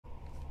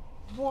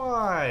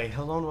Why,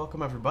 hello and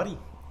welcome everybody.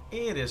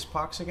 It is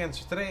Pohx again.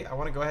 So today I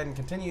want to go ahead and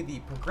continue the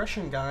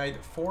progression guide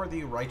for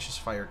the Righteous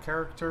Fire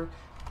character.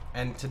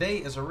 And today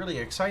is a really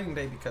exciting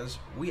day because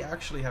we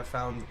actually have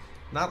found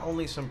not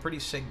only some pretty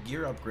sick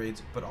gear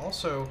upgrades, but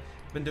also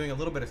been doing a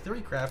little bit of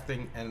theory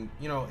crafting. And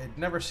you know, it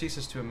never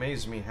ceases to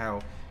amaze me how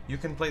you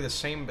can play the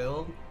same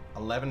build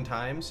 11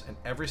 times, and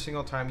every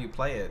single time you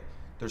play it,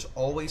 there's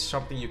always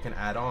something you can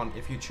add on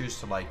if you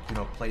choose to, like, you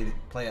know,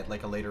 play it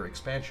like a later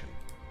expansion.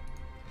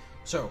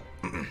 So,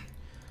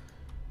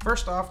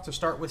 first off, to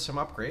start with some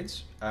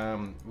upgrades,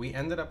 we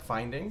ended up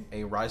finding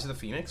a Rise of the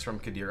Phoenix from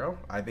Kadiro.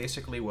 I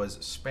basically was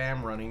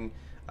spam running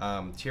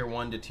tier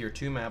 1 to tier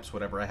 2 maps,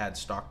 whatever I had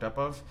stocked up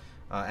of,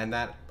 and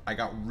that I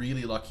got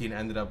really lucky and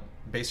ended up,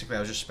 basically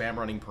I was just spam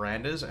running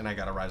Pirandas and I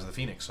got a Rise of the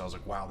Phoenix, so I was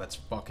like, wow, that's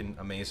fucking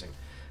amazing.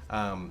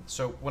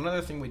 So one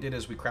other thing we did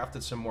is we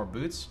crafted some more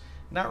boots.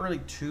 Not really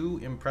too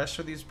impressed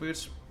with these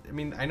boots. I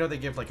mean, I know they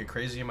give like a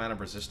crazy amount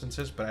of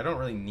resistances, but I don't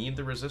really need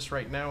the resist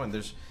right now,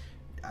 and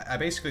I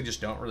basically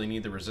just don't really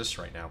need the resist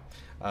right now.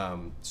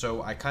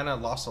 So I kind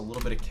of lost a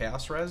little bit of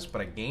chaos res,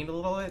 but I gained a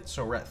little bit,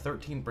 so we're at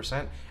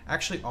 13%.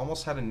 Actually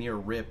almost had a near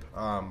rip.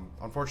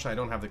 Unfortunately, I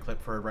don't have the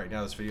clip for it right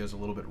now. This video is a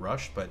little bit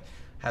rushed, but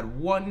had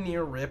one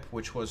near rip,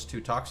 which was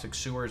to Toxic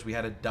Sewers. We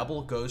had a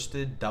double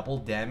ghosted, double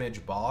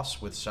damage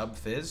boss with sub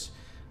fizz,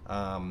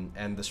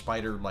 and the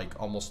spider like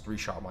almost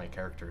 3-shot my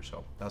character,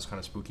 so that was kind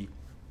of spooky.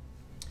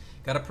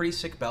 Got a pretty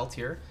sick belt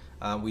here.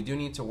 We do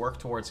need to work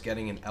towards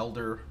getting an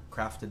Elder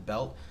crafted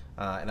belt.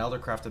 An Elder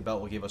crafted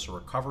belt will give us a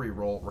recovery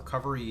roll.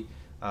 Recovery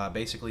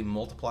basically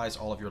multiplies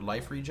all of your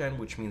life regen,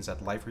 which means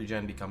that life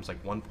regen becomes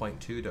like 1.2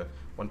 to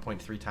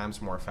 1.3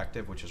 times more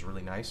effective, which is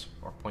really nice,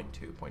 or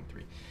 0.2,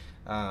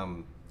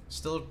 0.3.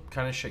 Still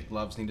kind of shit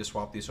gloves, need to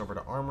swap these over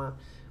to armor.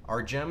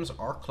 Our gems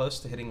are close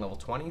to hitting level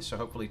 20, so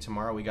hopefully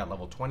tomorrow we got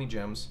level 20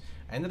 gems.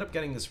 I ended up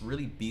getting this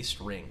really beast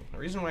ring. The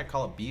reason why I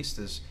call it beast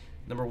is,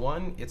 number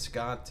one, it's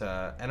got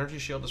energy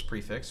shield as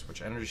prefix,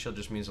 which energy shield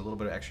just means a little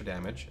bit of extra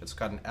damage. It's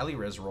got an Ellie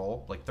res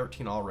roll, like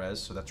 13 all res,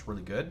 so that's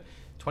really good.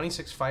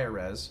 26 fire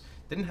res.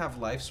 Didn't have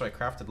life, so I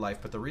crafted life,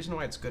 but the reason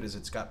why it's good is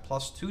it's got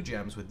 +2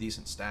 gems with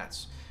decent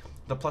stats.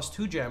 The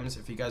 +2 gems,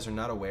 if you guys are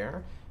not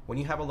aware, when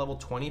you have a level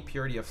 20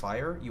 purity of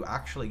fire, you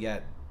actually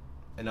get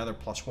another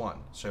 +1.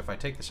 So if I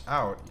take this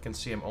out, you can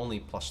see I'm only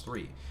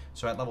 +3.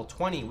 So at level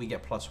 20, we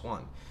get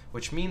 +1,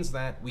 which means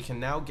that we can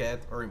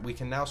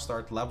now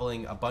start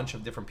leveling a bunch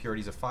of different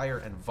purities of fire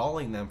and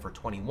volleying them for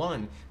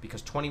 21,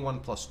 because 21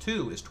 +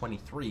 2 is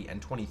 23,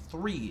 and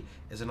 23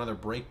 is another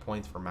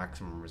breakpoint for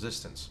maximum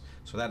resistance.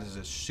 So that is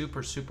a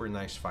super, super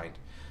nice find.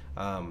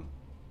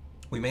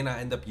 We may not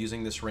end up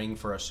using this ring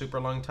for a super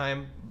long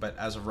time, but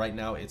as of right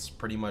now, it's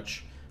pretty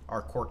much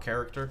our core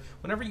character.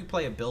 Whenever you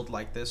play a build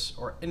like this,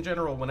 or in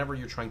general, whenever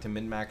you're trying to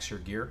min-max your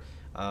gear,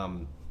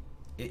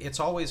 it's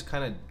always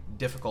kind of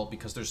difficult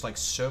because there's like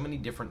so many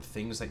different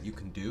things that you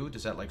can do.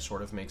 Does that like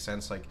sort of make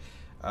sense? Like,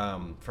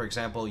 for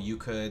example,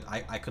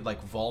 I could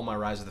like vol my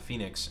Rise of the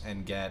Phoenix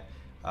and get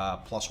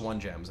 +1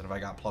 gems, and if I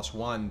got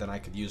 +1, then I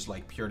could use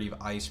like Purity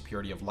of Ice,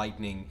 Purity of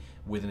Lightning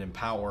with an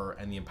Empower,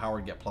 and the Empower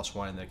would get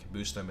 +1, and then it could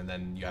boost them, and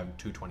then you have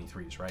 2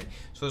 23s, right?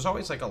 So there's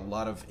always like a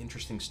lot of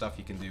interesting stuff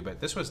you can do, but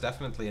this was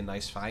definitely a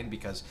nice find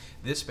because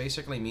this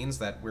basically means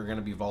that we're going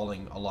to be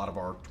voling a lot of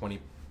our 20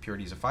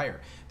 purities of fire.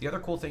 The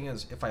other cool thing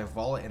is if I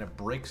vol it and it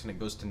breaks and it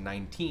goes to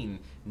 19,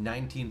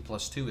 19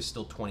 + 2 is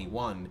still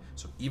 21,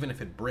 so even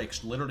if it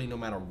breaks, literally no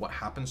matter what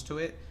happens to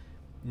it,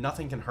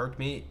 nothing can hurt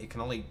me. I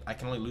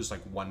can only lose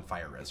like 1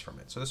 fire res from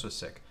it. So this was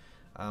sick.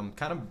 Kind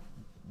of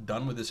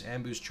done with this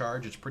ambush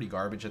charge. It's pretty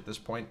garbage at this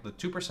point. The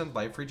 2%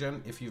 life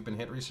regen, if you've been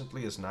hit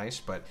recently, is nice,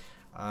 but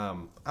I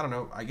don't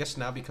know. I guess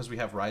now because we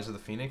have Rise of the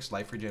Phoenix,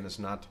 life regen is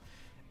not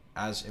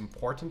as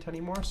important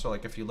anymore. So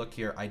like if you look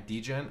here, I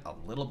degen a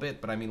little bit,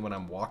 but I mean when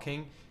I'm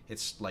walking,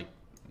 it's like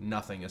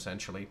nothing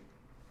essentially.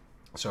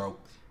 So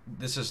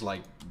this is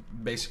like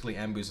basically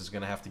Ambush is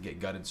going to have to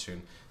get gutted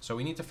soon. So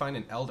we need to find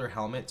an Elder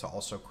helmet to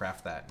also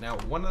craft that. Now,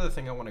 one other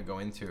thing I want to go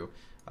into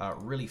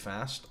really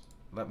fast.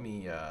 Let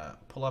me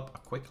pull up a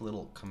quick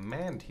little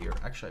command here.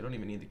 Actually, I don't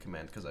even need the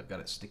command because I've got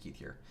it stickied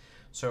here.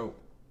 So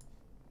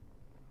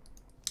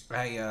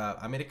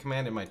I made a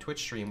command in my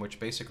Twitch stream which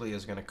basically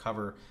is going to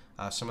cover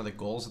some of the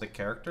goals of the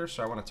character,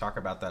 so I want to talk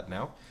about that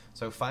now.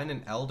 So find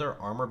an Elder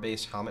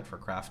armor-based helmet for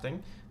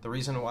crafting. The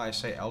reason why I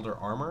say Elder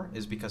armor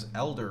is because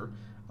Elder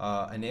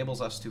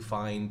enables us to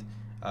find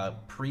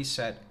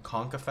preset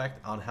conk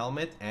effect on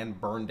helmet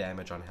and burn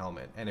damage on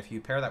helmet. And if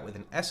you pair that with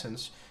an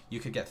essence, you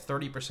could get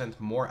 30%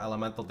 more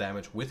elemental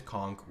damage with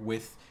conk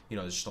with, you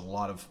know, just a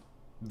lot of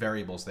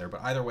variables there.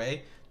 But either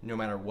way, no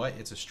matter what,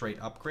 it's a straight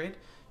upgrade.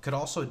 Could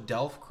also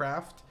delve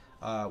craft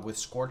with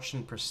Scorched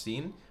and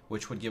Pristine,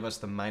 which would give us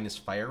the minus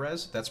fire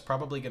res. That's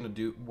probably going to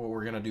do what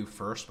we're going to do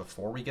first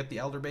before we get the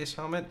Elder base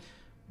helmet.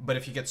 But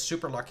if you get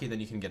super lucky,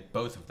 then you can get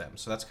both of them.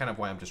 So that's kind of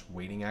why I'm just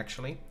waiting,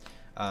 actually.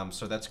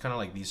 So that's kind of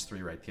like these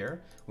three right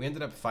here. We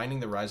ended up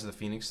finding the Rise of the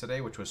Phoenix today,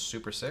 which was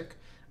super sick.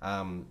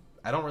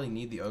 I don't really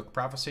need the Oak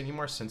Prophecy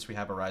anymore since we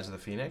have a Rise of the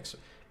Phoenix.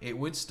 It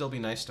would still be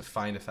nice to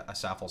find a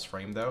Sappho's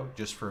Frame, though,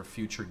 just for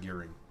future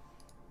gearing.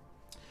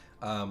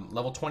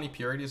 Level 20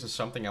 Purities is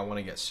something I want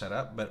to get set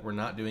up, but we're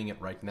not doing it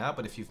right now.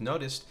 But if you've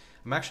noticed,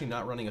 I'm actually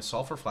not running a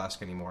Sulfur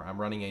Flask anymore. I'm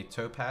running a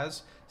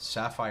Topaz,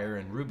 Sapphire,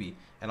 and Ruby,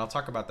 and I'll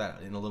talk about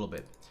that in a little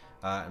bit.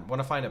 I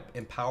want to find an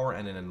Empower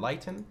and an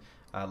Enlighten.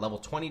 Level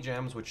 20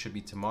 gems, which should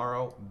be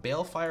tomorrow.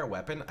 Balefire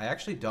Weapon. I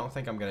actually don't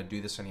think I'm going to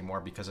do this anymore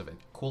because of a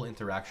cool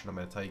interaction I'm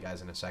going to tell you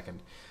guys in a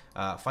second.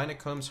 Find a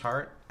Comb's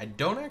Heart. I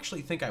don't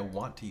actually think I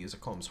want to use a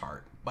Comb's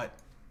Heart, but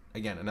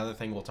again, another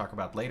thing we'll talk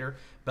about later.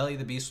 Belly of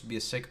the Beast would be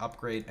a sick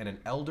upgrade, and an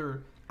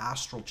Elder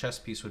Astral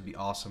chest piece would be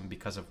awesome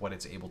because of what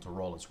it's able to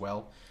roll as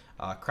well.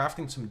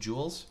 Crafting some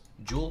jewels.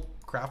 Jewel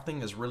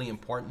crafting is really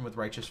important with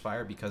Righteous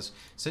Fire because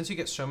since you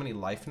get so many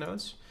life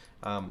nodes,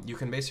 you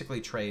can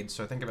basically trade.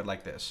 So think of it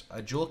like this.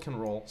 A jewel can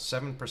roll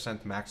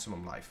 7%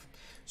 maximum life.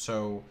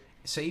 So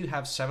say you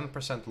have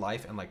 7%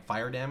 life and like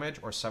fire damage,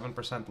 or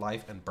 7%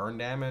 life and burn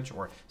damage,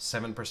 or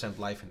 7%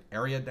 life and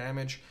area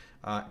damage,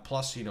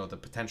 plus, you know, the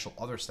potential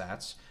other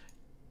stats.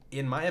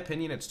 In my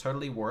opinion, it's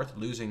totally worth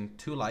losing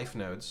 2 life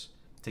nodes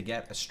to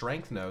get a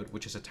strength node,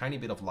 which is a tiny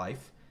bit of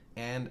life,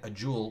 and a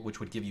jewel,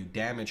 which would give you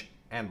damage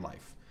and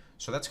life.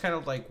 So that's kind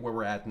of like where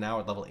we're at now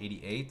at level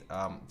 88.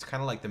 It's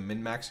kind of like the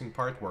min-maxing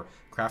part where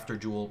Crafter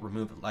Jewel,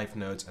 remove life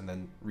nodes, and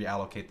then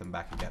reallocate them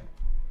back again.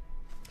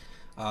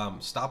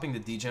 Stopping the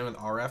degen with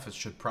RF, it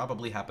should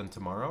probably happen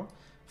tomorrow.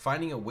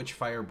 Finding a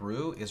Witchfire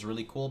Brew is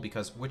really cool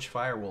because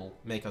Witchfire will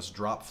make us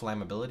drop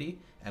flammability,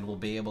 and we'll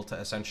be able to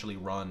essentially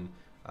run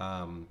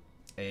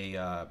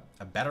a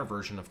better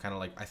version of kind of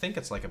like, I think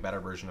it's like a better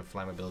version of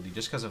flammability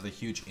just because of the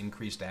huge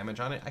increased damage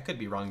on it. I could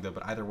be wrong though,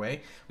 but either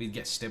way, we'd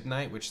get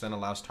Stibnite, which then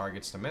allows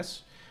targets to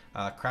miss.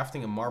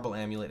 Crafting a Marble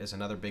Amulet is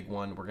another big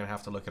one. We're going to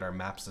have to look at our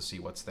maps to see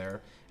what's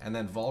there. And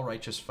then Vol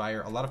Righteous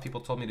Fire. A lot of people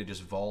told me to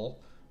just Vol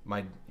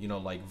my, you know,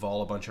 like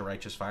Vol a bunch of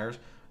Righteous Fires.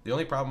 The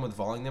only problem with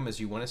voling them is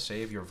you want to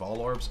save your Vol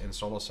Orbs in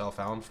Solo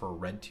Self-Found for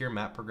red tier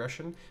map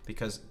progression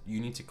because you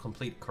need to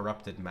complete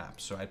corrupted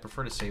maps. So I'd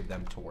prefer to save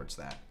them towards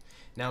that.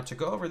 Now, to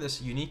go over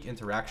this unique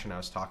interaction I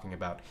was talking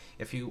about,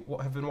 if you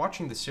have been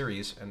watching the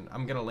series, and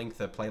I'm going to link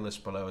the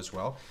playlist below as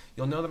well,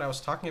 you'll know that I was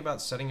talking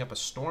about setting up a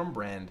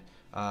Stormbrand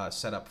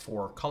setup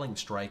for Culling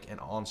Strike and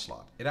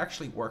Onslaught. It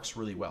actually works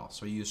really well.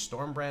 So you use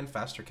Stormbrand,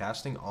 Faster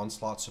Casting,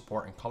 Onslaught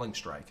Support, and Culling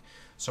Strike.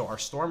 So our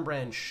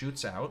Stormbrand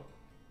shoots out,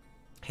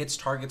 hits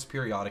targets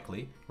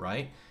periodically,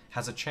 right?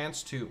 Has a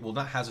chance to, well,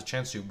 not has a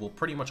chance to, will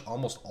pretty much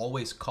almost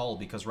always cull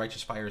because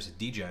Righteous Fire is a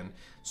degen.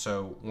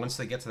 So once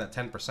they get to that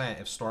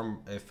 10%, if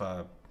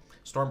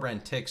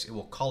Stormbrand ticks, it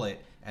will cull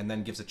it and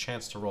then gives a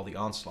chance to roll the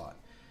Onslaught.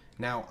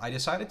 Now, I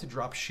decided to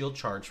drop Shield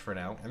Charge for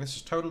now, and this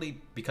is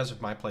totally because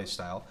of my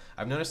playstyle.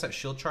 I've noticed that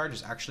Shield Charge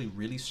is actually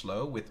really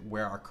slow with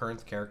where our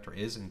current character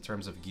is in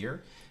terms of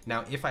gear.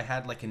 Now, if I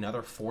had like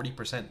another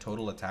 40%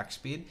 total attack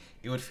speed,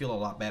 it would feel a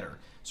lot better.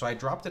 So I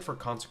dropped it for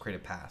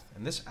Consecrated Path,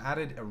 and this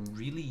added a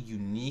really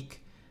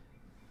unique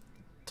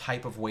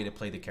type of way to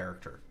play the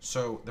character.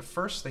 So the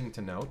first thing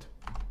to note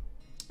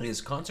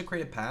is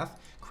Consecrated Path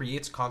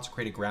creates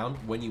Consecrated Ground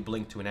when you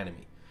blink to an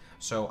enemy.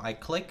 So I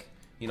click,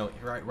 you know,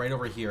 right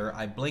over here,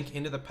 I blink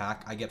into the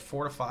pack, I get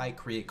Fortify,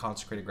 create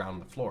Consecrated Ground on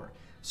the floor.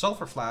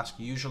 Sulfur Flask,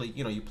 usually,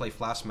 you know, you play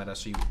Flask meta,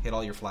 so you hit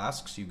all your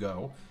flasks, you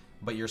go,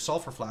 but your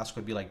Sulfur Flask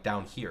would be like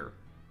down here.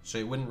 So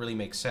it wouldn't really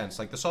make sense.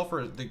 Like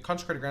the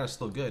Consecrated Ground is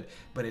still good,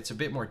 but it's a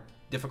bit more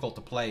difficult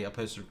to play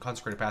opposed to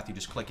Consecrated Path. You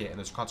just click it and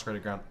there's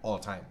Consecrated Ground all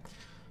the time.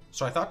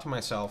 So I thought to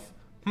myself,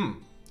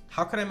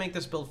 how can I make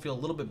this build feel a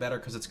little bit better?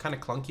 Because it's kind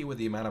of clunky with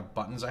the amount of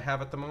buttons I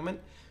have at the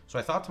moment. So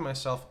I thought to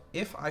myself,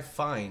 if I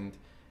find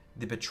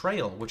the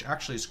Betrayal, which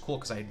actually is cool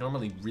because I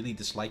normally really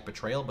dislike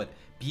Betrayal, but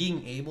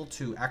being able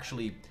to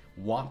actually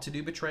want to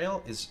do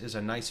Betrayal is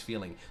a nice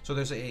feeling. So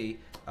there's a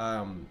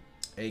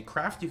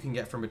craft you can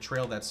get from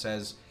Betrayal that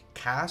says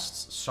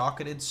casts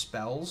socketed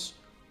spells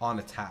on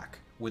attack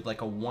with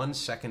like a 1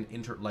 second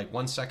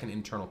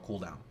internal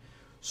cooldown.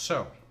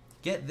 So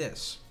get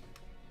this.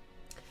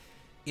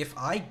 If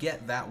I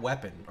get that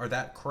weapon or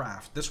that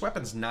craft, this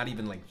weapon's not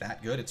even like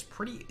that good. It's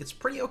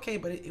pretty okay,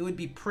 but it would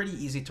be pretty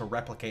easy to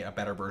replicate a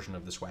better version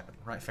of this weapon,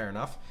 right? Fair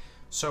enough.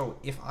 So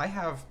if I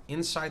have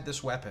inside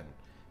this weapon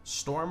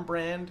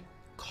Stormbrand,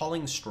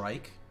 Culling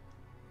Strike,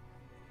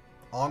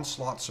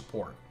 Onslaught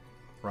Support,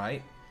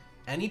 right?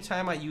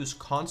 Anytime I use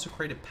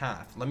Consecrated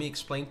Path, let me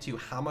explain to you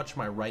how much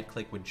my right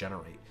click would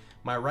generate.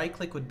 My right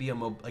click would be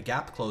a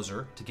gap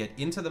closer to get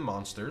into the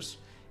monsters.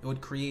 It would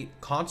create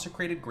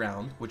Consecrated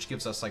Ground, which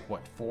gives us like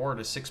what, 4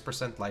 to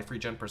 6% life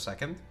regen per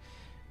second.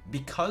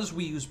 Because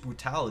we use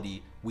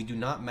Brutality, we do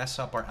not mess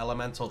up our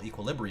elemental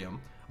equilibrium,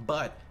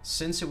 but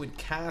since it would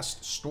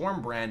cast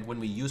Stormbrand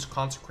when we use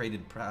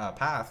Consecrated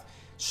Path,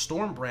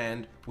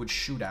 Stormbrand would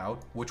shoot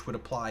out, which would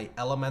apply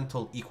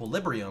elemental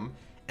equilibrium,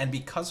 and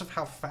because of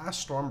how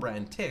fast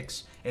Stormbrand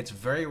ticks, it's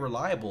very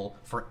reliable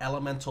for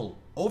elemental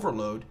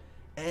overload,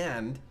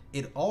 and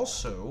it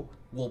also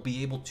will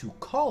be able to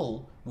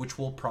cull, which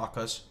will proc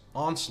us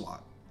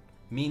Onslaught.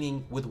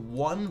 Meaning with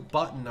one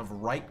button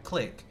of right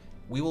click,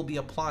 we will be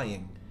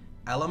applying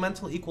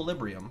elemental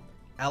equilibrium,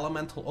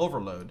 elemental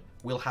overload.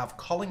 We'll have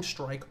Culling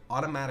Strike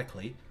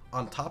automatically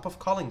on top of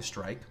Culling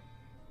Strike,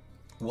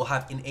 We'll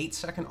have an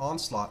 8-second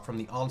onslaught from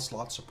the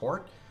onslaught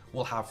support.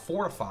 We'll have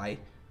fortify.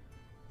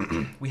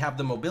 We have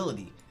the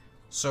mobility.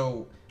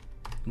 So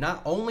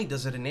not only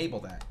does it enable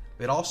that,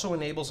 it also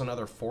enables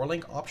another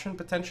 4-link option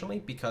potentially,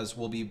 because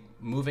we'll be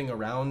moving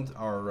around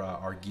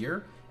our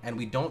gear, and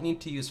we don't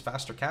need to use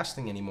faster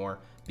casting anymore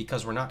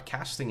because we're not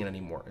casting it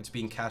anymore. It's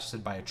being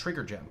casted by a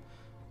trigger gem,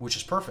 which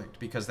is perfect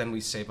because then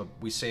we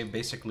save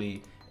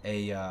basically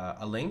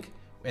a link,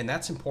 and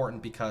that's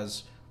important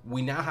because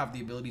we now have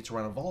the ability to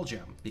run a Vol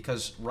gem.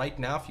 Because right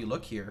now, if you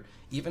look here,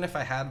 even if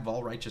I had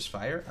Vol Righteous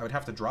Fire, I would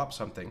have to drop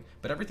something.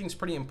 But everything's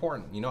pretty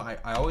important. You know,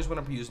 I always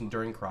want to use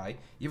Enduring Cry,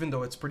 even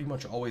though it's pretty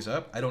much always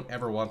up. I don't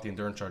ever want the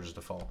Endurance charges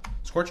to fall.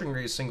 Scorching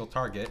Ray is single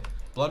target.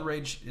 Blood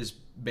Rage is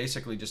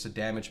basically just a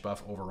damage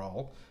buff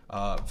overall.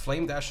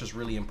 Flame Dash is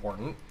really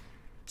important.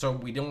 So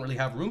we don't really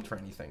have room for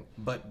anything.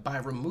 But by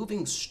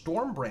removing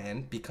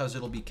Stormbrand, because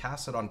it'll be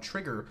casted on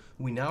trigger,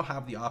 we now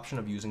have the option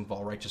of using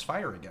Vol Righteous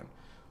Fire again.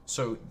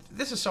 So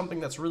this is something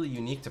that's really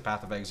unique to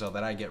Path of Exile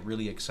that I get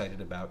really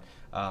excited about,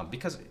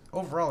 because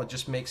overall it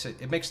just makes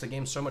the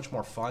game so much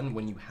more fun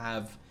when you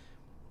have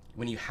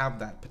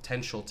that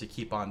potential to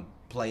keep on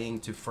playing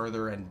to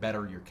further and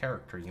better your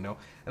character, you know.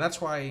 And that's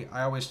why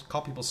I always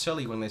call people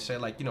silly when they say,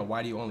 like, you know,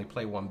 why do you only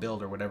play one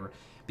build or whatever?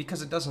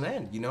 Because it doesn't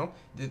end, you know.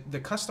 The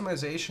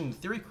customization, the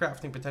theory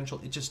crafting potential,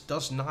 it just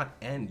does not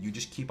end. You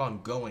just keep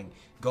on going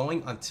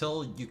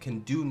until you can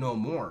do no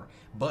more.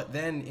 But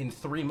then in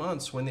 3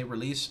 months, when they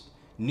release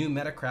new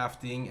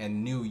metacrafting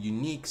and new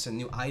uniques and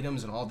new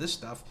items and all this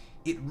stuff,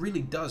 it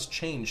really does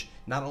change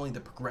not only the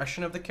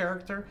progression of the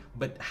character,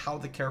 but how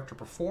the character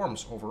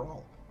performs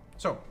overall.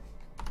 So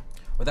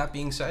with that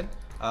being said,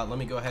 let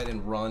me go ahead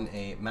and run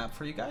a map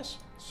for you guys.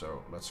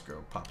 So let's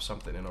go pop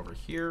something in over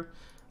here.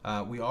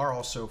 We are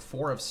also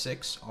 4 of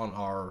 6 on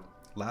our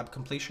lab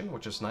completion,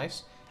 which is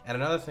nice. And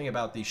another thing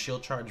about the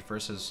shield charge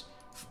versus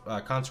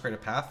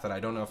consecrated path that I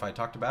don't know if I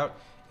talked about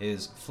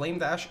is Flame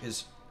Dash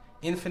is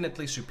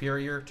infinitely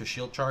superior to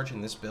shield charge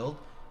in this build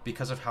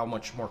because of how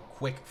much more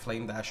quick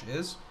Flame Dash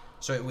is.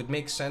 So it would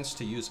make sense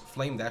to use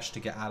Flame Dash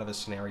to get out of a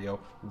scenario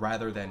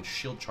rather than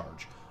shield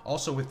charge.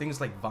 Also with things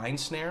like Vine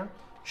Snare,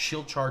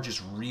 shield charge is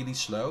really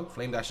slow.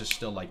 Flame Dash is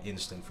still like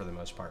instant for the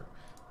most part.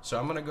 So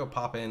I'm gonna go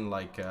pop in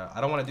like,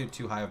 I don't wanna do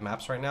too high of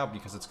maps right now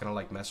because it's gonna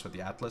like mess with the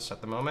Atlas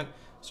at the moment.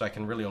 So I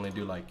can really only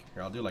do like,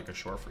 here, I'll do like a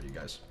shore for you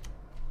guys.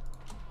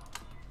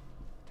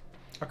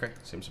 Okay,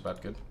 seems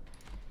about good.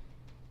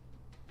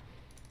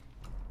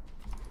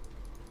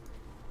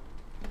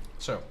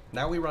 So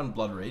now we run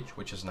Blood Rage,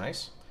 which is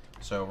nice.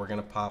 So we're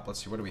gonna pop,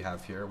 let's see, what do we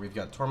have here? We've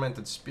got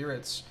Tormented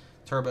Spirits,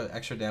 Turbo,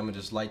 extra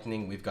damages,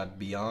 Lightning, we've got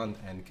Beyond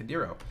and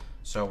Kadiro.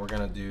 So we're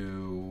gonna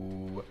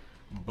do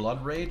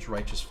Blood Rage,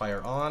 Righteous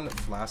Fire on,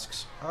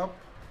 Flasks up.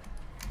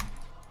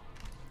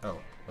 Oh,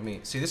 let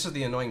me, see, this is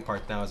the annoying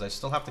part now is I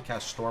still have to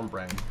cast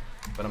Stormbrand.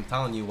 But I'm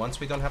telling you, once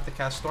we don't have to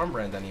cast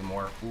Stormbrand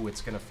anymore, ooh,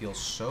 it's gonna feel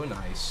so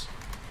nice.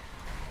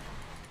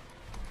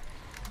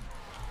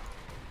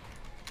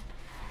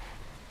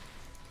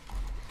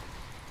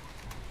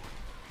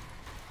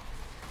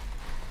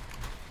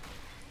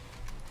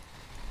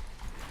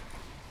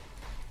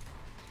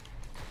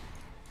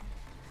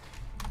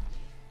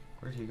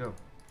 Where did he go?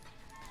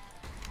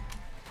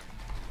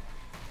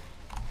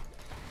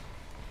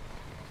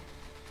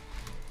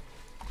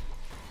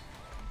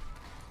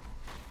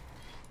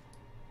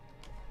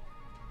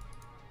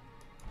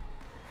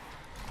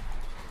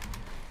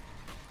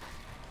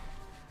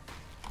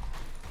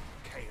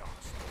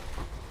 Chaos.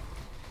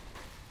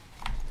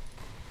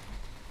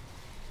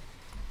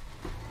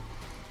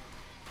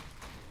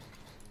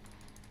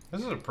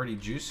 This is a pretty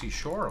juicy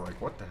shore,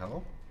 like what the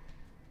hell?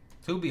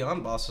 2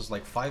 Beyond bosses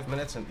like 5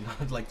 minutes and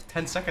like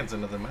 10 seconds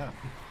into the map.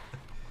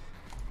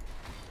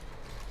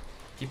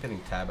 Keep hitting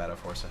tab out of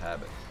force of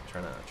habit.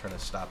 Trying to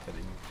stop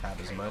hitting tab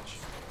as much.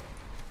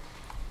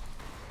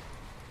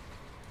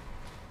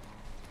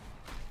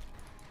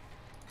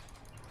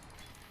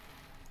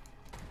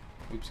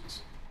 Oopsies.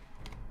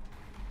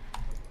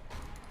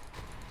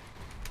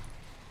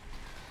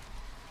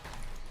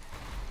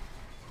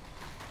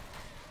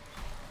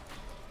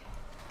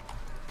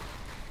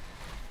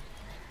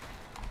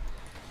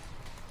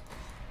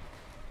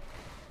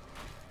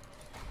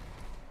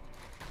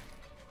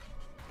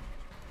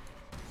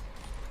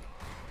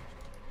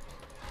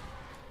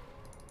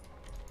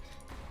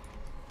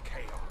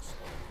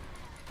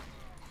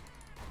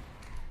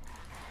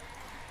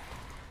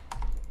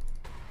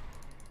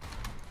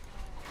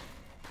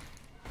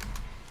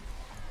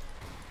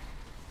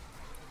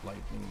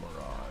 Lightning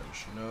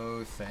Mirage.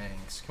 No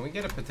thanks. Can we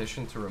get a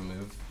petition to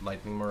remove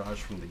Lightning Mirage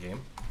from the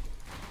game?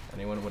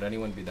 Would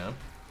anyone be down?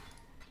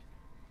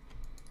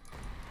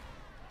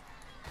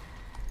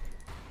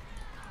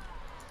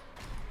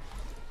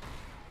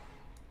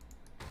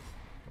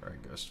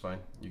 Alright, Ghost, fine.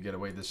 You get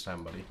away this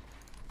time, buddy.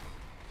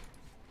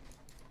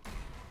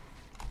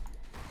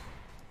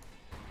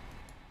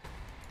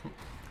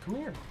 Come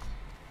here.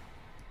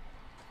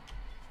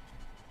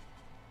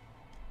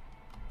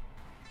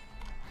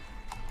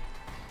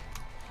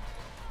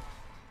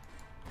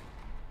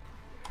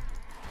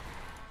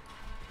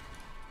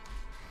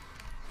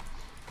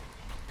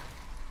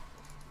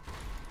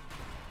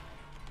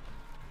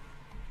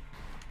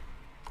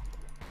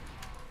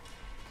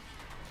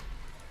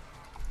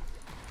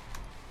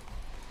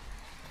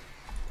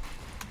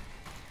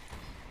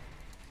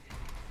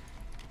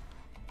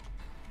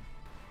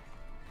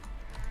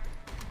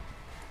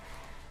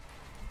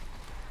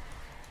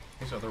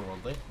 these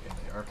otherworldly? Yeah,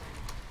 they are.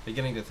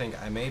 Beginning to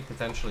think I may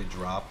potentially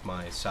drop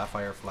my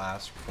Sapphire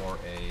Flask for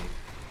a...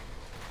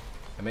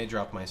 I may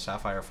drop my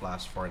Sapphire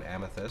Flask for an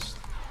Amethyst.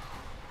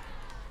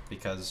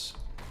 Because...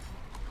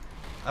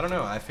 I don't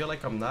know, I feel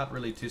like I'm not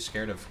really too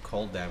scared of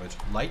cold damage.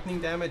 Lightning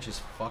damage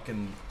is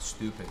fucking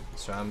stupid,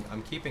 so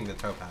I'm keeping the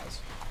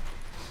Topaz.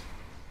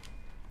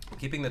 I'm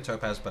keeping the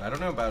Topaz, but I don't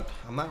know about...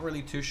 I'm not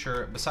really too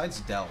sure...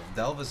 Besides Delve.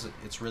 Delve is...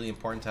 It's really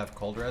important to have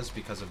cold res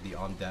because of the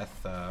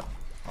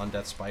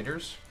on-death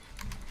spiders.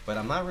 But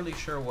I'm not really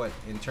sure what,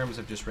 in terms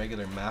of just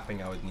regular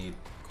mapping, I would need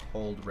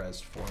cold res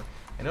for.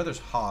 I know there's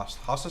Host.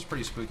 Host is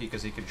pretty spooky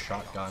because he can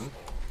shotgun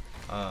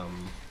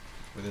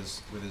with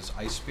his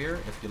Ice Spear,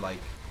 if you like...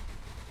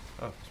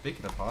 Oh,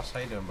 speaking of Host, how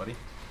you doing, buddy?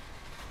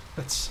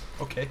 That's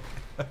okay.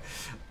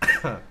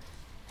 Down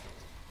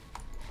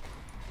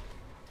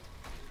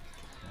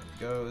he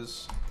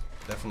goes.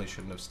 Definitely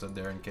shouldn't have stood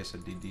there in case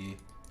of DD.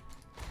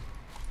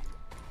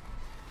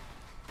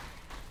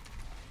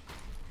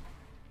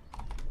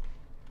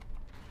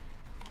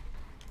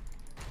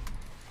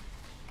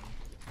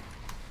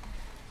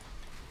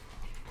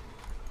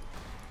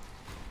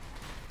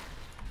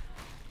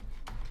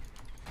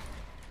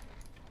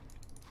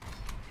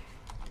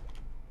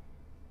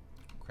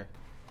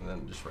 And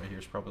then just right here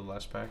is probably the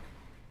last pack.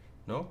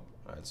 No?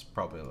 It's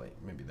probably like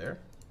maybe there.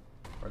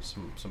 Or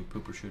some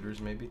pooper shooters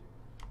maybe.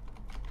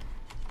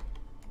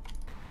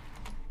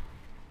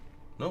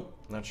 Nope,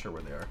 not sure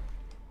where they are.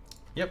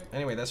 Yep,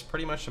 anyway, that's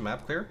pretty much the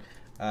map clear.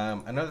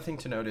 Another thing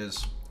to note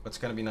is, what's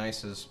going to be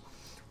nice is,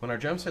 when our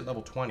gems hit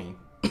level 20,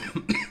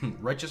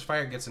 Righteous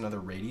Fire gets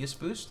another radius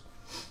boost.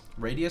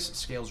 Radius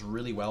scales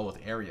really well with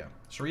area.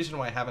 So the reason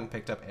why I haven't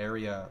picked up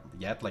area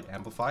yet, like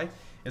Amplify,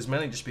 is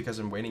mainly just because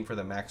I'm waiting for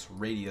the max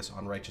radius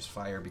on Righteous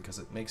Fire because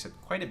it makes it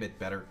quite a bit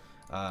better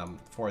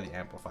for the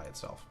Amplify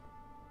itself.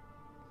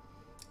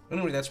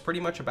 Anyway, that's pretty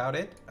much about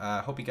it.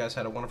 Hope you guys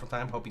had a wonderful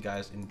time. Hope you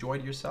guys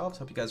enjoyed yourselves.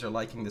 Hope you guys are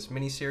liking this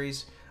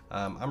mini-series.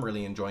 I'm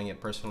really enjoying it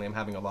personally. I'm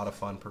having a lot of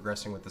fun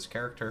progressing with this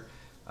character.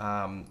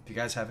 If you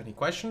guys have any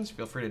questions,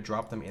 feel free to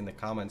drop them in the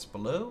comments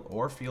below,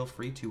 or feel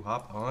free to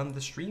hop on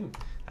the stream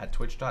at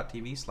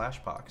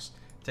twitch.tv/Pohx.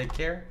 Take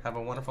care, have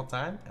a wonderful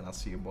time, and I'll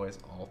see you boys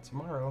all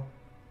tomorrow.